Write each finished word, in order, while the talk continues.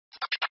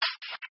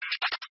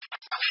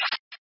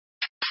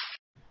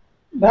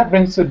That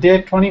brings to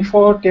day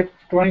 24, tip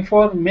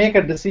 24. Make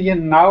a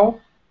decision now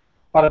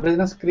for a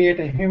business. Create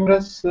a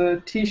humorous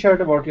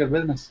t-shirt about your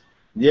business.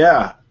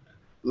 Yeah.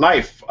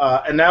 Life,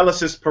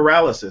 analysis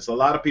paralysis. A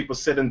lot of people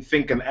sit and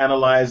think and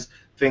analyze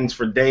things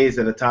for days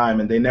at a time,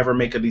 and they never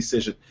make a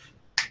decision.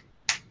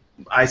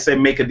 I say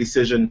make a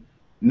decision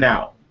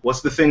now.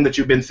 What's the thing that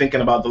you've been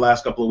thinking about the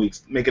last couple of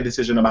weeks? Make a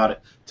decision about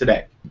it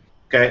today.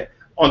 Okay?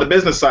 On the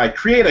business side,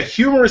 create a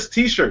humorous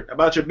t-shirt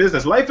about your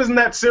business. Life isn't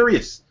that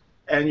serious,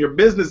 and your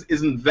business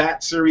isn't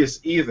that serious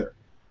either.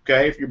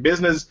 Okay? If your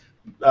business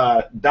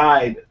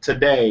died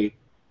today,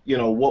 you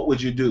know, what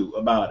would you do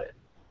about it?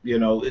 You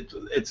know,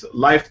 it's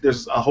life.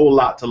 There's a whole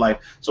lot to life.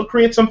 So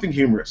create something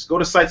humorous. Go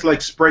to sites like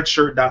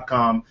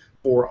Spreadshirt.com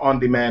for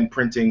on-demand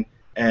printing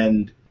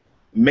and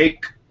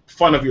make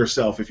fun of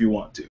yourself if you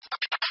want to.